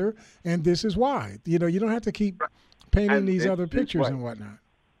for either, and this is why. You know, you don't have to keep painting these other pictures and whatnot.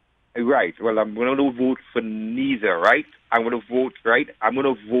 Right. Well, I'm going to vote for neither. Right. I'm going to vote. Right. I'm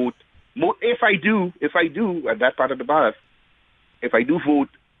going to vote. If I do, at that part of the ballot, if I do vote,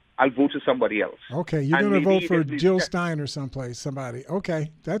 I'll vote for somebody else. Okay, you're going to vote for Jill Stein or somebody.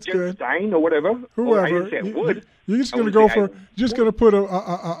 Okay, that's Jill good. Stein or whatever. Whoever. I didn't say I would. You're just going to go for, just going to put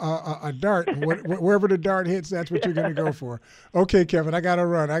a dart. Wherever the dart hits, that's what you're going to go for. Okay, Kevin, I got to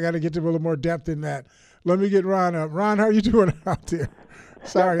run. I got to get to a little more depth in that. Let me get Ron up. Ron, how are you doing out there?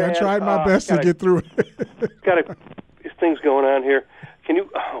 Sorry, I tried my best to get through it. Got things going on here. Can you?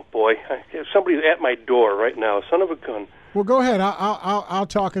 Oh boy, somebody's at my door right now. Son of a gun. Well, go ahead. I'll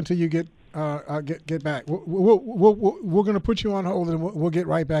talk until you get back. We're going to put you on hold and we'll get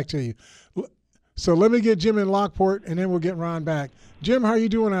right back to you. So let me get Jim in Lockport and then we'll get Ron back. Jim, how are you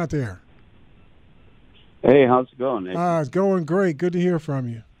doing out there? Hey, how's it going, Nick? It's going great. Good to hear from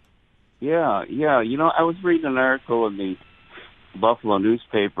you. Yeah. You know, I was reading an article in the Buffalo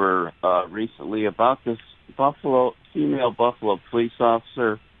newspaper recently about this female Buffalo police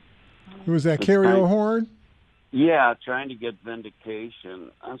officer. Who was that, Carrie O'Horn? Yeah, trying to get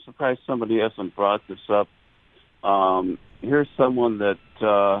vindication. I'm surprised somebody hasn't brought this up. Here's someone that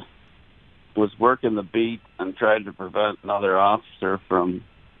was working the beat and tried to prevent another officer from,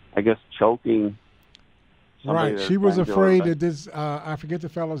 I guess, choking. Right. She was afraid that this, I forget the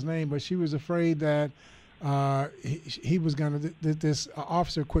fellow's name, but she was afraid that he was going to, this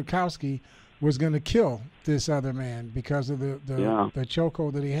officer Kwiatkowski was going to kill this other man because of the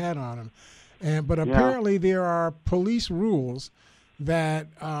chokehold that he had on him. But apparently there are police rules that,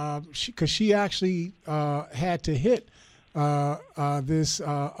 because she actually had to hit this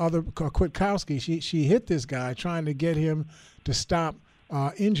other Kwiatkowski. She hit this guy trying to get him to stop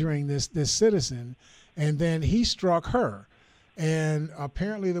injuring this citizen, and then he struck her. And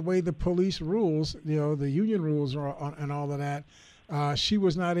apparently the way the police rules, you know, the union rules and all of that, she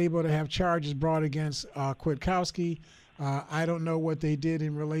was not able to have charges brought against Kwiatkowski. I don't know what they did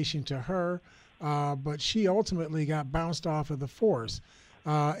in relation to her, but she ultimately got bounced off of the force.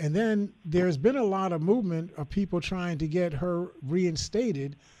 And then there's been a lot of movement of people trying to get her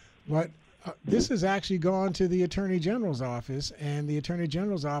reinstated, but this has actually gone to the Attorney General's office, and the Attorney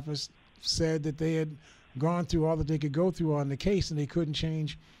General's office said that they had gone through all that they could go through on the case, and they couldn't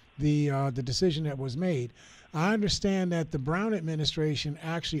change the decision that was made. I understand that the Brown administration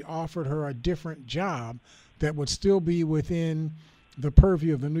actually offered her a different job that would still be within the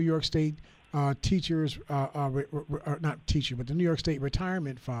purview of the New York State teachers, not teacher, but the New York State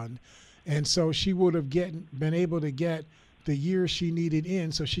Retirement Fund. And so she would have been able to get the years she needed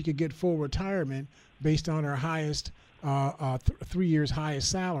in so she could get full retirement based on her highest, 3 years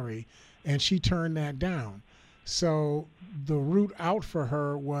highest salary. And she turned that down. So the route out for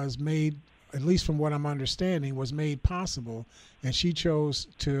her was made, at least from what I'm understanding, was made possible, and she chose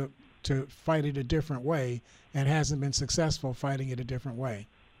to fight it a different way and hasn't been successful fighting it a different way.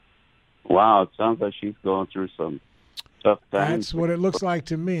 Wow, it sounds like she's going through some tough times. That's what it looks like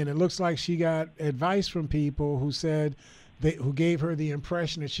to me, and it looks like she got advice from people who said who gave her the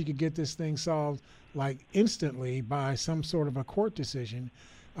impression that she could get this thing solved like instantly by some sort of a court decision,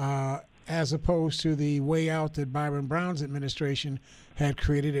 as opposed to the way out that Byron Brown's administration had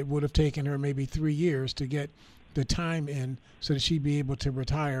created. It would have taken her maybe 3 years to get the time in so that she'd be able to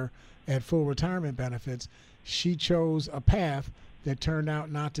retire at full retirement benefits. She chose a path that turned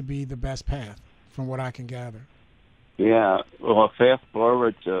out not to be the best path, from what I can gather. Yeah, well, fast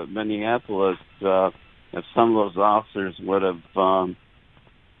forward to Minneapolis, if some of those officers would have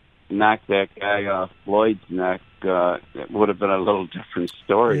knocked that guy off Floyd's neck, it would have been a little different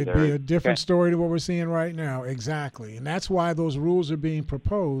story. It'd be a different story to what we're seeing right now, exactly. And that's why those rules are being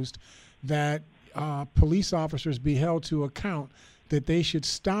proposed, that police officers be held to account that they should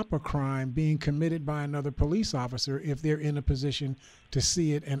stop a crime being committed by another police officer if they're in a position to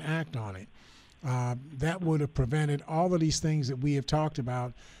see it and act on it. That would have prevented all of these things that we have talked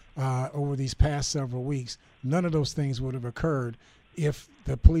about over these past several weeks. None of those things would have occurred if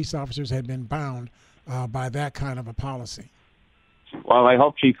the police officers had been bound by that kind of a policy. Well, I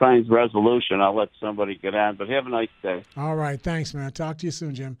hope she finds resolution. I'll let somebody get on, but have a nice day. All right. Thanks, man. Talk to you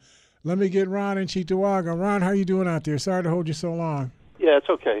soon, Jim. Let me get Ron in Cheektowaga. Ron, how are you doing out there? Sorry to hold you so long. Yeah, it's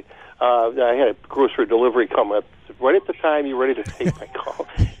okay. I had a grocery delivery come up right at the time you were ready to take my call.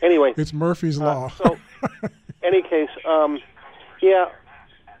 Anyway. It's Murphy's Law. So, any case, yeah,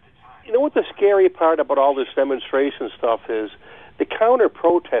 you know what the scary part about all this demonstration stuff is? The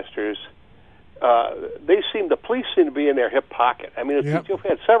counter-protesters, the police seem to be in their hip pocket. I mean, you've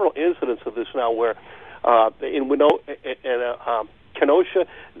had several incidents of this now where in Kenosha,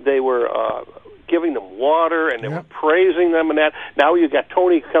 they were giving them water and they were praising them and that. Now you got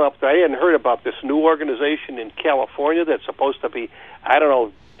Tony come up there. I hadn't heard about this new organization in California that's supposed to be, I don't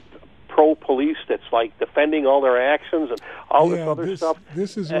know, pro-police that's like defending all their actions and all this other stuff.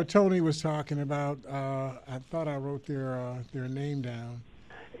 This is what Tony was talking about. I thought I wrote their name down.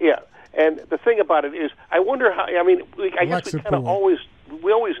 Yeah, and the thing about it is, I wonder how. I mean, I guess we kind of always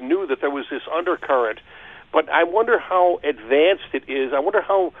knew that there was this undercurrent, but I wonder how advanced it is. I wonder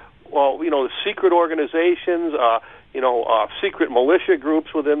how the secret organizations, secret militia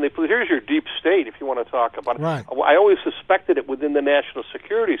groups within the police. Here's your deep state, if you want to talk about it. Right. I always suspected it within the national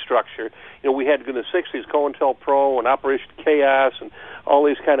security structure. You know, we had in the 60s COINTELPRO and Operation Chaos and all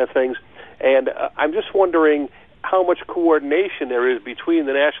these kind of things. And I'm just wondering how much coordination there is between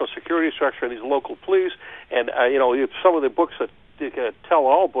the national security structure and these local police. And, some of the books that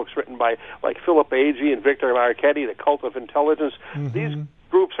tell-all books written by, like, Philip Agee and Victor Marchetti, The Cult of Intelligence. Mm-hmm. These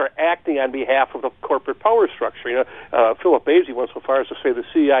groups are acting on behalf of the corporate power structure. You know, Philip Agee went so far as to say the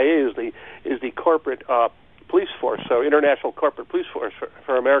CIA is the corporate police force, so international corporate police force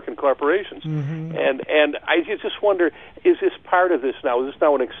for American corporations. Mm-hmm. And I just wonder, is this part of this now? Is this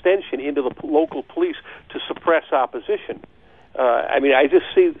now an extension into the local police to suppress opposition? I mean, I just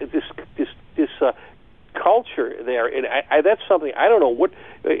see this culture there, and that's something I don't know what.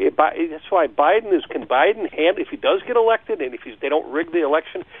 That's why can Biden handle, if he does get elected, and if they don't rig the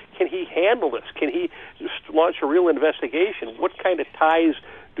election, can he handle this? Can he just launch a real investigation? What kind of ties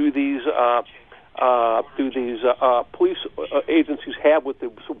do these police agencies have with the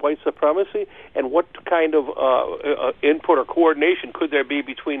white supremacy, and what kind of input or coordination could there be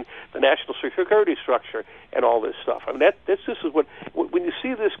between the national security structure and all this stuff? I mean, this is what when you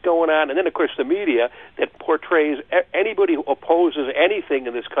see this going on, and then of course the media that portrays anybody who opposes anything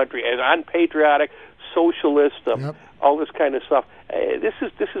in this country as unpatriotic, socialist, all this kind of stuff. This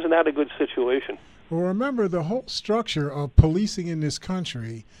is not a good situation. Well, remember, the whole structure of policing in this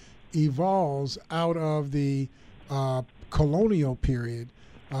country evolves out of the colonial period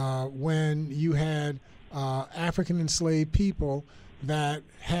when you had African enslaved people that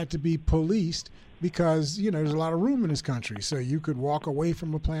had to be policed because, there's a lot of room in this country. So you could walk away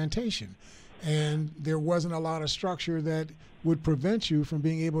from a plantation. And there wasn't a lot of structure that would prevent you from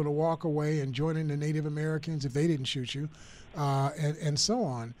being able to walk away and joining the Native Americans if they didn't shoot you, and so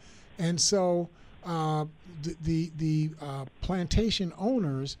on. And so the plantation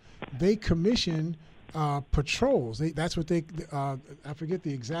owners, they commissioned patrols. That's what they, I forget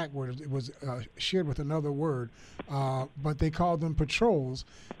the exact word. It was shared with another word, but they called them patrols.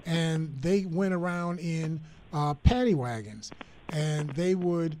 And they went around in paddy wagons. And they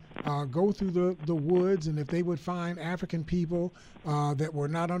would go through the woods, and if they would find African people that were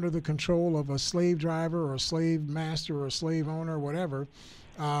not under the control of a slave driver or a slave master or a slave owner or whatever,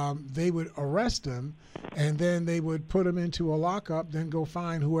 they would arrest them, and then they would put them into a lockup, then go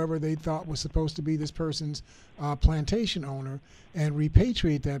find whoever they thought was supposed to be this person's plantation owner and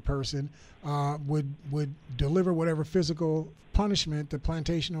repatriate that person, would deliver whatever physical punishment the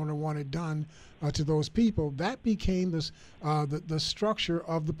plantation owner wanted done to those people. That became the structure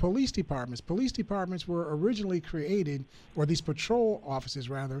of the police departments. Police departments were originally created, or these patrol offices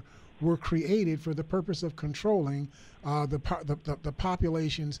rather, were created for the purpose of controlling the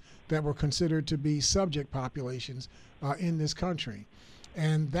populations that were considered to be subject populations in this country.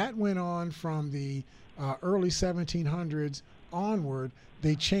 And that went on from the early 1700s onward.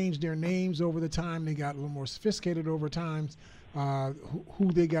 They changed their names over the time. They got a little more sophisticated over time.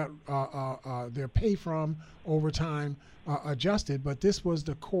 Who they got their pay from over time adjusted, but this was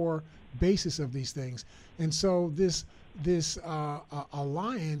the core basis of these things. And so this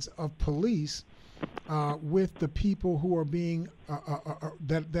alliance of police with the people who are being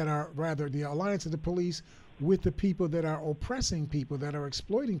that are rather the alliance of the police with the people that are oppressing people, that are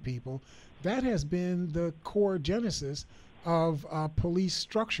exploiting people. That has been the core genesis of police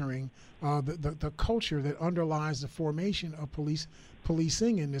structuring, the culture that underlies the formation of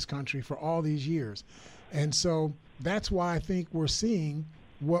policing in this country for all these years. And so that's why I think we're seeing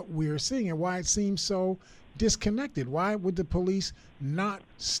what we're seeing and why it seems so disconnected. Why would the police not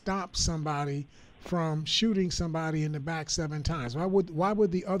stop somebody from shooting somebody in the back 7 times? Why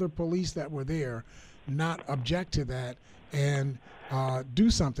would the other police that were there not object to that and do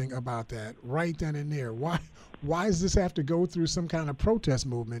something about that right then and there? Why does this have to go through some kind of protest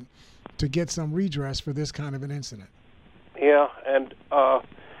movement to get some redress for this kind of an incident? Yeah, and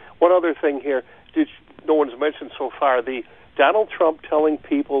one other thing here, no one's mentioned so far, the Donald Trump telling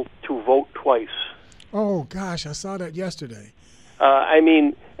people to vote twice. Oh, gosh, I saw that yesterday.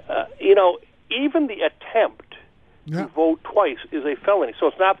 Even the attempt to vote twice is a felony. So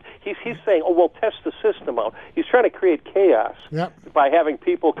it's not, he's saying, oh, well, test the system out. He's trying to create chaos by having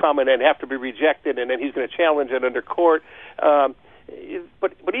people come in and have to be rejected, and then he's going to challenge it under court.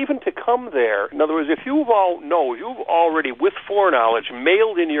 But even to come there, in other words, if you've already, with foreknowledge,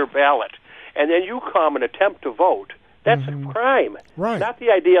 mailed in your ballot, and then you come and attempt to vote, that's a crime. Right. Not the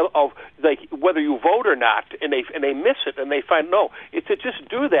idea of whether you vote or not, and they miss it, and they find it's to just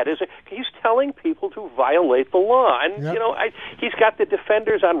do that. He's telling people to violate the law, and he's got the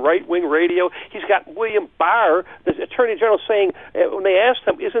defenders on right-wing radio. He's got William Barr, the Attorney General, saying when they asked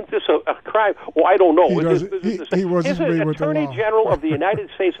him, "Isn't this a crime?" Well, I don't know. He wasn't agreeing with the law. Attorney General of the United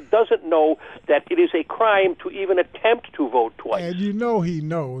States doesn't know that it is a crime to even attempt to vote twice. And he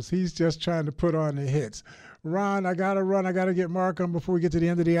knows. He's just trying to put on the hits. Ron, I got to run. I got to get Mark on before we get to the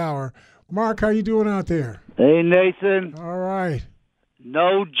end of the hour. Mark, how you doing out there? Hey, Nathan. All right.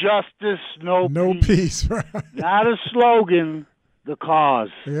 No justice, no peace. Right. Not a slogan, the cause.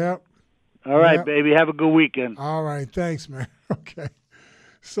 Yep. All right, baby. Have a good weekend. All right. Thanks, man. Okay.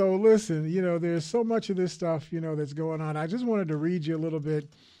 So, listen, there's so much of this stuff, that's going on. I just wanted to read you a little bit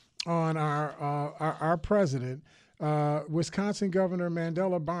on our president. Wisconsin Governor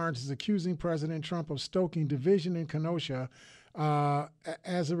Mandela Barnes is accusing President Trump of stoking division in Kenosha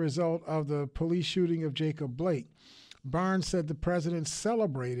as a result of the police shooting of Jacob Blake. Barnes said the president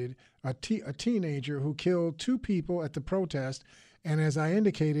celebrated a teenager who killed 2 people at the protest, and as I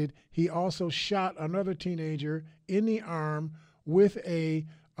indicated, he also shot another teenager in the arm with a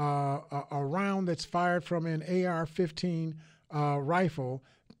round that's fired from an AR-15 rifle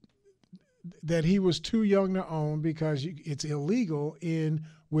that he was too young to own, because it's illegal in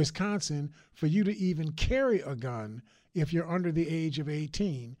Wisconsin for you to even carry a gun if you're under the age of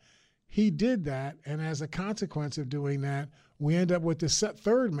 18. He did that, and as a consequence of doing that, we end up with the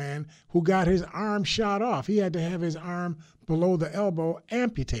third man who got his arm shot off. He had to have his arm below the elbow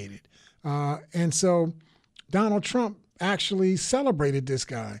amputated. And so Donald Trump actually celebrated this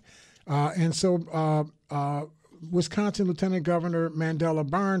guy. Wisconsin Lieutenant Governor Mandela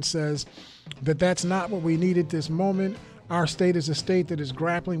Barnes says that that's not what we need at this moment. Our state is a state that is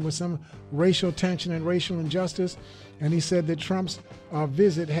grappling with some racial tension and racial injustice. And he said that Trump's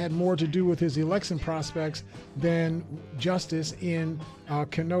visit had more to do with his election prospects than justice in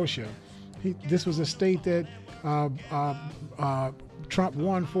Kenosha. This was a state that Trump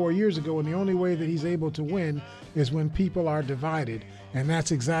won 4 years ago, and the only way that he's able to win is when people are divided. And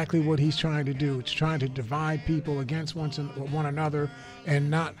that's exactly what he's trying to do. It's trying to divide people against one another and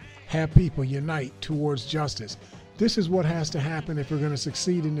not have people unite towards justice. This is what has to happen if we're going to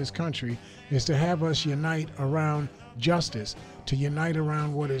succeed in this country, is to have us unite around justice, to unite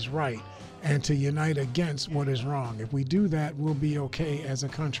around what is right, and to unite against what is wrong. If we do that, we'll be okay as a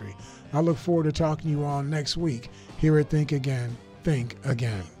country. I look forward to talking to you all next week here at Think Again, Think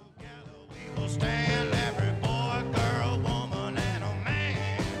Again.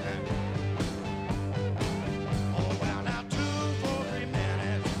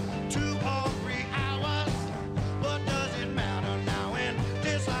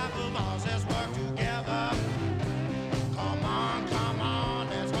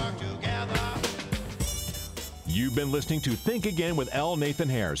 You've been listening to Think Again with L. Nathan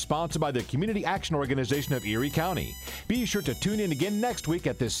Hare, sponsored by the Community Action Organization of Erie County. Be sure to tune in again next week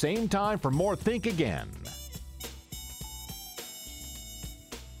at this same time for more Think Again.